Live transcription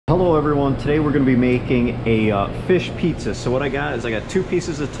Hello everyone, today we're going to be making a fish pizza. So what I got is I got 2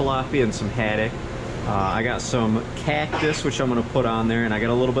 pieces of tilapia and some haddock. I got some cactus, which I'm going to put on there, and I got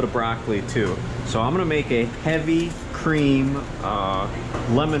a little bit of broccoli too. So I'm going to make a heavy cream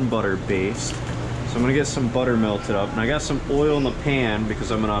lemon butter based. So I'm going to get some butter melted up, and I got some oil in the pan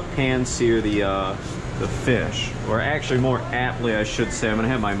because I'm going to pan sear the fish. Or actually, more aptly I should say, I'm going to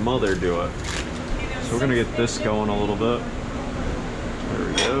have my mother do it. So we're going to get this going a little bit. There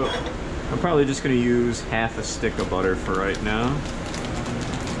we go. I'm probably just going to use half a stick of butter for right now.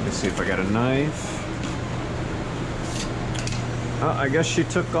 Let's see if I got a knife. I guess she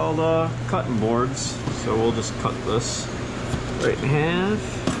took all the cutting boards, so we'll just cut this right in half.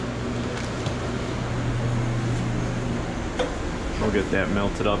 We'll get that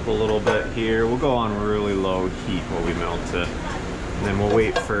melted up a little bit here. We'll go on really low heat while we melt it. And then we'll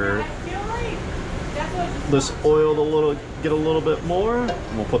wait for this oil to get a little bit more.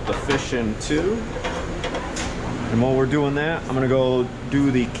 We'll put the fish in too. And while we're doing that, I'm gonna go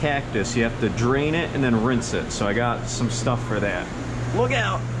do the cactus. You have to drain it and then rinse it. So I got some stuff for that. Look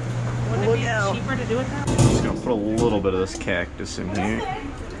out! Wouldn't it be cheaper to do it that way? I'm just gonna put a little bit of this cactus in here.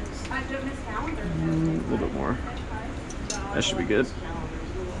 A little bit more. That should be good.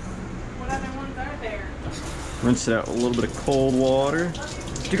 Rinse it out with a little bit of cold water.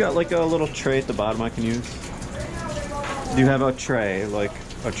 You got like a little tray at the bottom I can use? Do you have a tray, like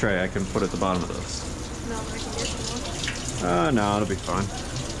a tray I can put at the bottom of this? No, but I can get some more. No, it'll be fine.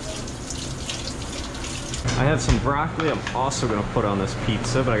 I have some broccoli I'm also gonna put on this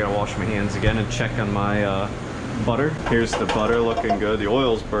pizza, but I gotta wash my hands again and check on my butter. Here's the butter looking good. The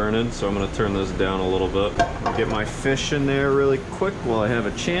oil's burning, so I'm gonna turn this down a little bit. I'll get my fish in there really quick while I have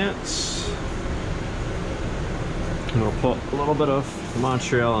a chance. I'm gonna put a little bit of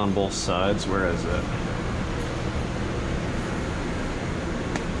Montreal on both sides. Where is it?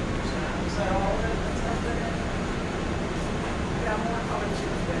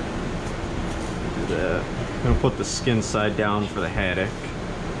 Do that. I'm gonna put the skin side down for the haddock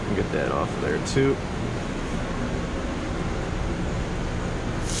and get that off of there too.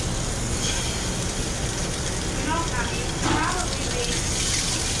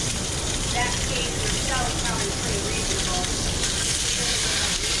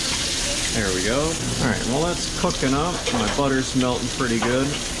 There we go. Alright, well that's cooking up. My butter's melting pretty good.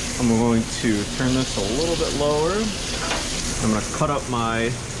 I'm going to turn this a little bit lower. I'm going to cut up my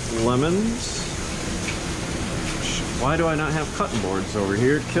lemons. Why do I not have cutting boards over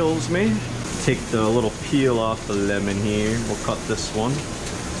here? It kills me. Take the little peel off the lemon here. We'll cut this one.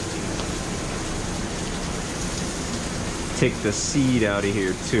 Take the seed out of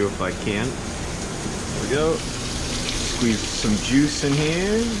here too if I can. There we go. Squeeze some juice in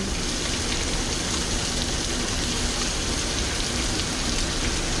here.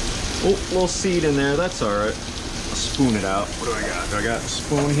 Oh, little seed in there, that's alright. I'll spoon it out. What do I got? Do I got a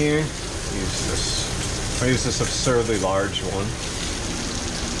spoon here? Use this. I'll use this absurdly large one.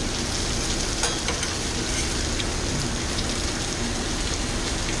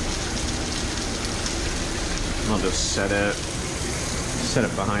 I'll just set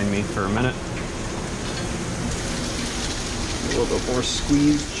it behind me for a minute. A little bit more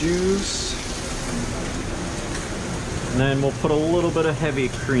squeezed juice. And then we'll put a little bit of heavy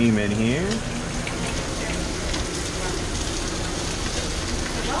cream in here.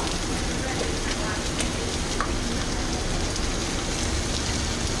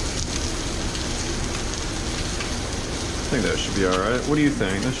 I think that should be alright. What do you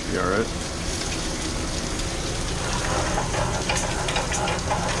think? That should be alright.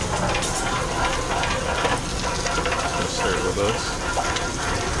 Let's start with this.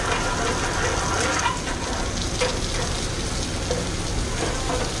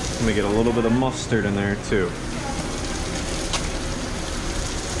 Let me get a little bit of mustard in there too.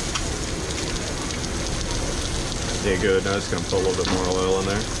 Yeah, good. Now I'm just gonna put a little bit more oil in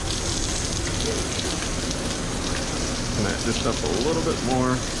there. And that just up a little bit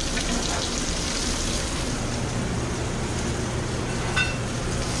more.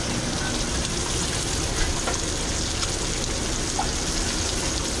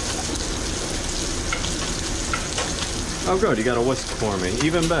 Oh good, you got a whisk for me.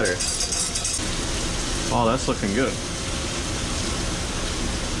 Even better. Oh, that's looking good. Is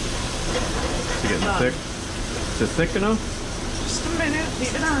it getting thick? Is it thick enough? Just a minute,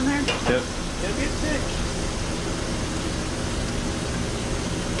 leave it on there. Yep. It'll get thick.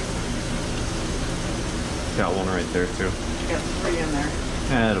 Got one right there too. You got 3 in there.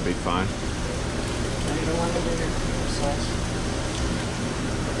 That'll be fine. Now you don't want to do your cream sauce.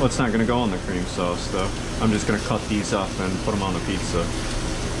 Well, it's not going to go on the cream sauce though. I'm just going to cut these up and put them on the pizza.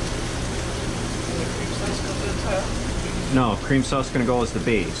 sauce go to the top? No, cream sauce is gonna go as the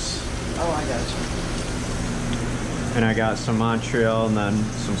base. Oh, I got you. And I got some Montreal and then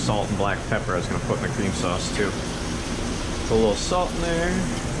some salt and black pepper I was gonna put in the cream sauce too. Put a little salt in there.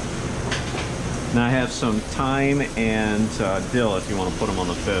 Now I have some thyme and dill if you want to put them on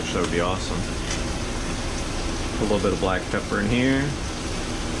the fish, that would be awesome. Put a little bit of black pepper in here.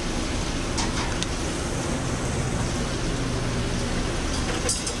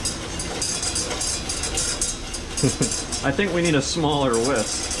 I think we need a smaller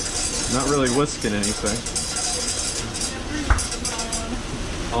whisk. Not really whisking anything.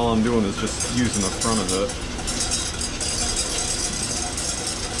 All I'm doing is just using the front of it.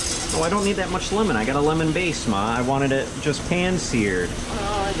 Oh, I don't need that much lemon. I got a lemon base, Ma. I wanted it just pan-seared.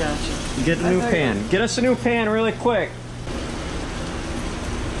 Oh, I got you. Get a new pan. Get us a new pan really quick.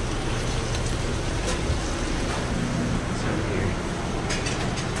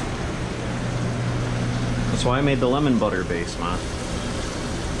 That's why I made the lemon butter base, Ma.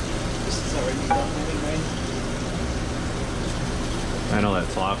 This is already done anyway. I know that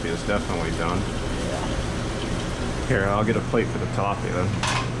tilapia is definitely done. Yeah. Here, I'll get a plate for the tilapia then.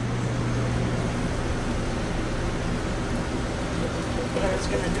 What I was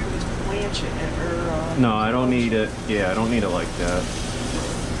gonna do was blanch it or No, I don't need it. Yeah, I don't need it like that.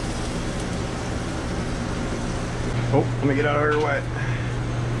 Oh, let me get out of her way.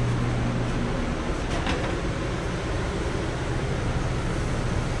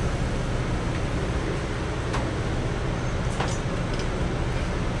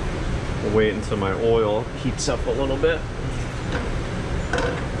 We'll wait until my oil heats up a little bit.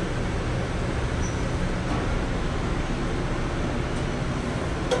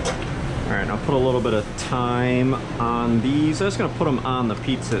 Alright, I'll put a little bit of thyme on these. I was going to put them on the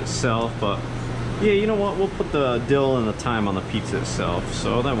pizza itself, but yeah, you know what? We'll put the dill and the thyme on the pizza itself,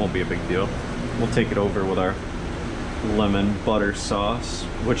 so that won't be a big deal. We'll take it over with our lemon butter sauce,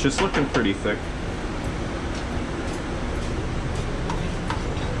 which is looking pretty thick.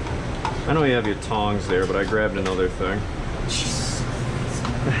 I know you have your tongs there, but I grabbed another thing.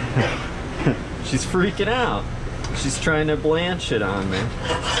 She's freaking out. She's trying to blanch it on me.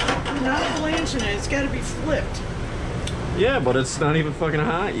 I'm not blanching it. It's got to be flipped. Yeah, but it's not even fucking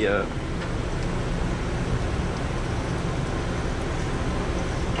hot yet. Oh,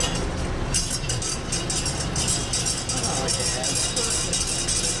 yeah.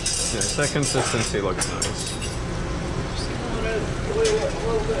 Yes, that consistency looks nice. Just want to oil it a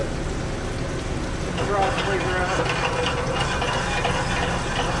little bit. Draw flavor out.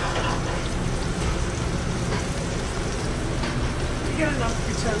 You got enough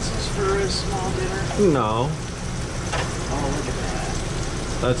utensils for a small dinner? No, Oh, look at that.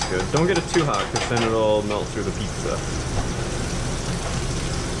 that's good. Don't get it too hot, because then it'll melt through the pizza.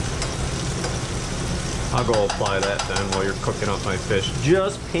 I'll go apply that then while you're cooking up my fish.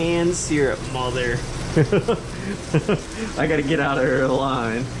 Just pan syrup, mother. I gotta get out of her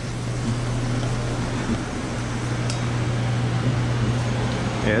line.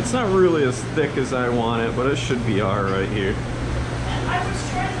 Yeah, it's not really as thick as I want it, but it should be alright here. I was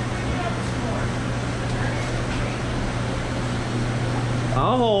trying to bring it up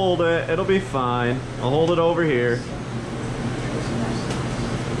I'll hold it. It'll be fine. I'll hold it over here.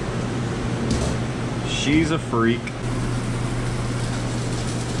 She's a freak.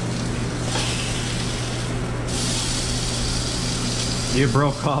 You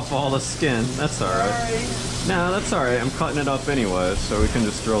broke off all the skin. That's alright. Sorry. No, that's alright. I'm cutting it up anyway, so we can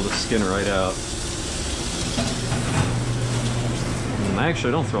just throw the skin right out.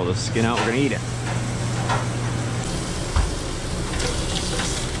 Actually, don't throw the skin out. We're gonna eat it.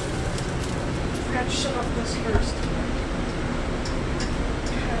 Forgot to shut off this first.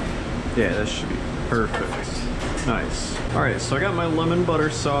 Yeah, that should be perfect. Nice. Alright, so I got my lemon butter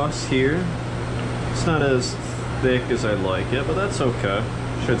sauce here. It's not as thick as I'd like it, but that's okay.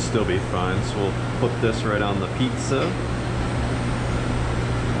 Should still be fine. So we'll put this right on the pizza.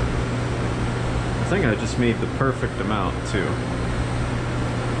 I think I just made the perfect amount too.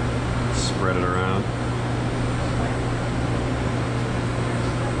 Spread it around.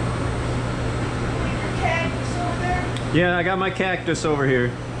 Yeah, I got my cactus over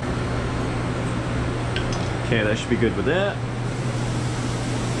here. Okay, that should be good with that.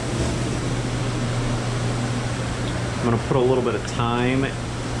 I'm gonna put a little bit of thyme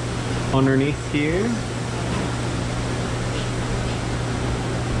underneath here.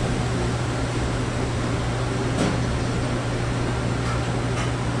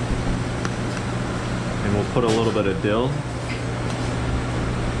 And we'll put a little bit of dill.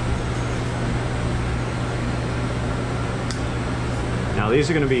 Now Now these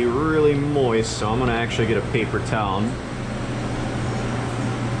are going to be really moist, so I'm going to actually get a paper towel.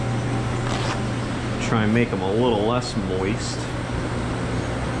 Try and make them a little less moist.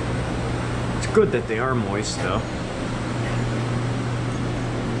 It's good that they are moist though.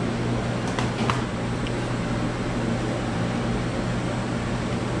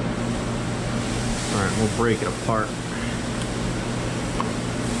 Alright, we'll break it apart.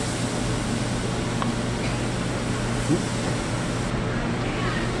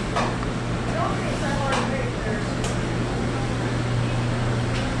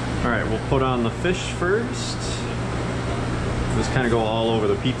 Alright, we'll put on the fish first. Just kind of go all over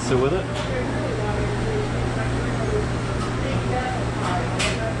the pizza with it.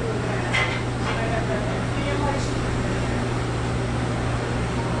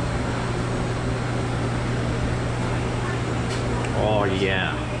 Oh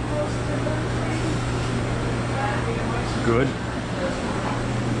yeah. Good.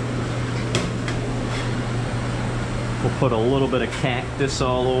 We'll put a little bit of cactus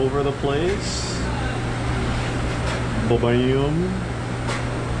all over the place. Bam.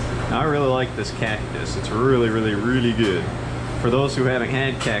 I really like this cactus. It's really, really, really good. For those who haven't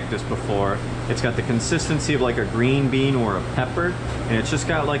had cactus before, it's got the consistency of like a green bean or a pepper, and it's just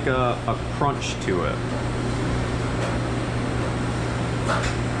got like a crunch to it.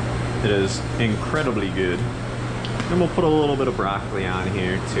 It is incredibly good. And we'll put a little bit of broccoli on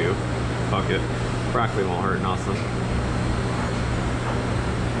here too. Fuck it. Broccoli won't hurt nothing.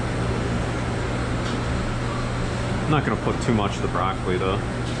 I'm not gonna put too much of the broccoli though.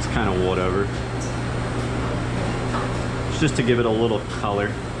 It's kind of whatever. It's just to give it a little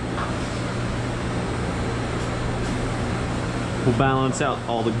color. We'll balance out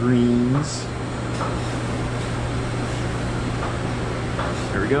all the greens.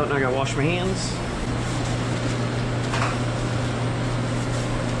 There we go. Now I gotta wash my hands.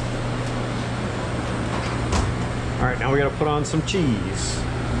 Alright, now we gotta put on some cheese.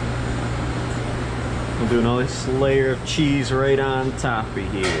 We'll do a nice layer of cheese right on top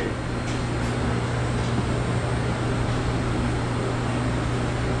of here.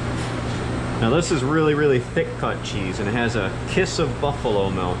 Now this is really, really thick cut cheese, and it has a kiss of buffalo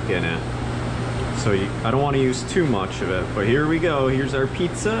milk in it. So I don't want to use too much of it, but here we go. Here's our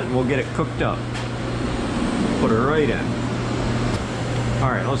pizza, and we'll get it cooked up. Put her right in.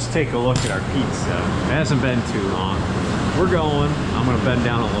 Alright, let's take a look at our pizza. It hasn't been too long. We're going. I'm going to bend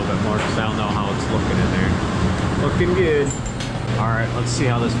down a little bit more because I don't know how it's looking in there. Looking good. Alright, let's see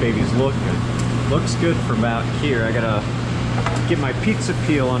how this baby's looking. Looks good from about here. I gotta get my pizza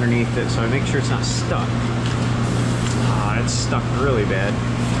peel underneath it so I make sure it's not stuck. Ah, it's stuck really bad.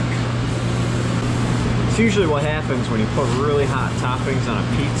 It's usually what happens when you put really hot toppings on a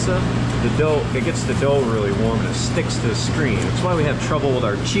pizza. The dough, it gets the dough really warm and it sticks to the screen. That's why we have trouble with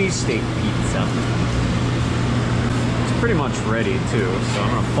our cheesesteak pizza. It's pretty much ready too, so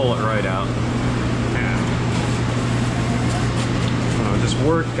I'm gonna pull it right out. I'm gonna just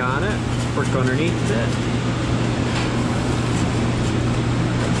work on it, work underneath it.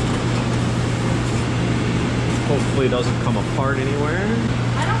 Hopefully it doesn't come apart anywhere.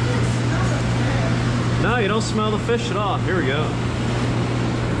 I don't really smell the fish. No, you don't smell the fish at all. Here we go.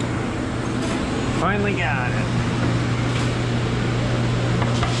 Finally got it.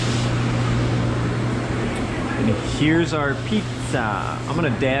 And here's our pizza. I'm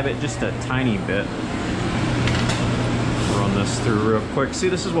gonna dab it just a tiny bit. Run this through real quick. See,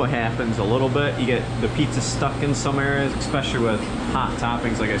 this is what happens a little bit. You get the pizza stuck in some areas, especially with hot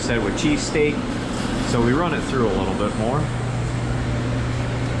toppings, like I said, with cheesesteak. So we run it through a little bit more.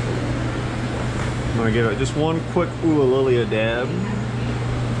 I'm gonna give it just one quick ooh-a-lily dab.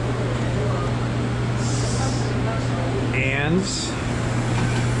 And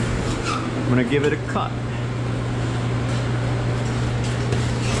I'm gonna give it a cut.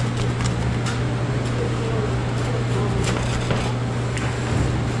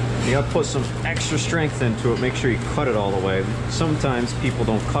 You gotta put some extra strength into it, make sure you cut it all the way. Sometimes people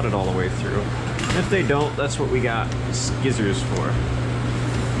don't cut it all the way through. And if they don't, that's what we got skizzers for.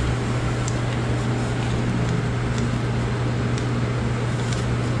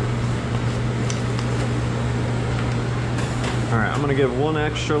 Alright, I'm gonna give one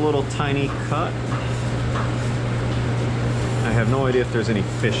extra little tiny cut. I have no idea if there's any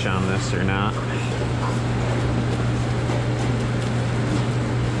fish on this or not.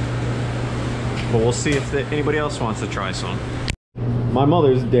 But we'll see if anybody else wants to try some. My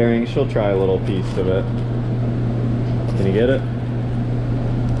mother's daring, she'll try a little piece of it. Can you get it?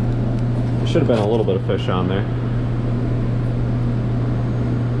 There should have been a little bit of fish on there.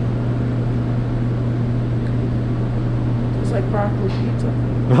 It's like like broccoli pizza.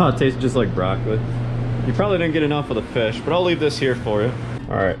 Oh, it tastes just like broccoli. You probably didn't get enough of the fish, but I'll leave this here for you.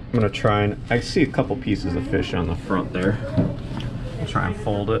 All right, I'm gonna try and, I see a couple pieces of fish on the front there. I'll try and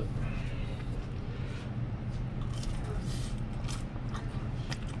fold it.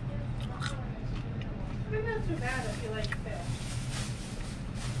 It's not too bad if you like fish.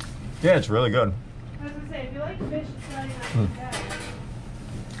 Yeah, it's really good. I was gonna say, if you like fish, it's probably not too bad.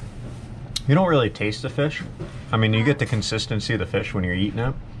 You don't really taste the fish. I mean, you get the consistency of the fish when you're eating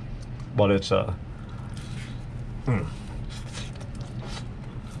it, but it's Have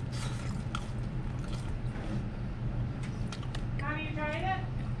you tried it?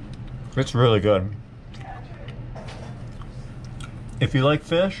 It's really good. If you like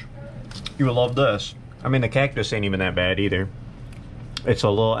fish, you will love this. I mean, the cactus ain't even that bad either. It's a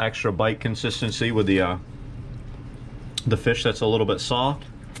little extra bite consistency with the fish that's a little bit soft,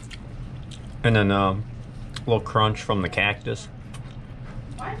 and then a little crunch from the cactus,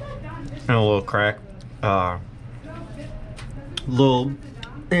 Why is that done? and a little crack, little,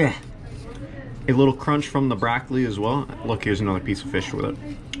 a little crunch from the broccoli as well. Look, here's another piece of fish with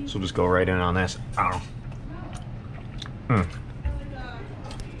it. So just go right in on this. Ow.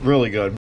 Really good.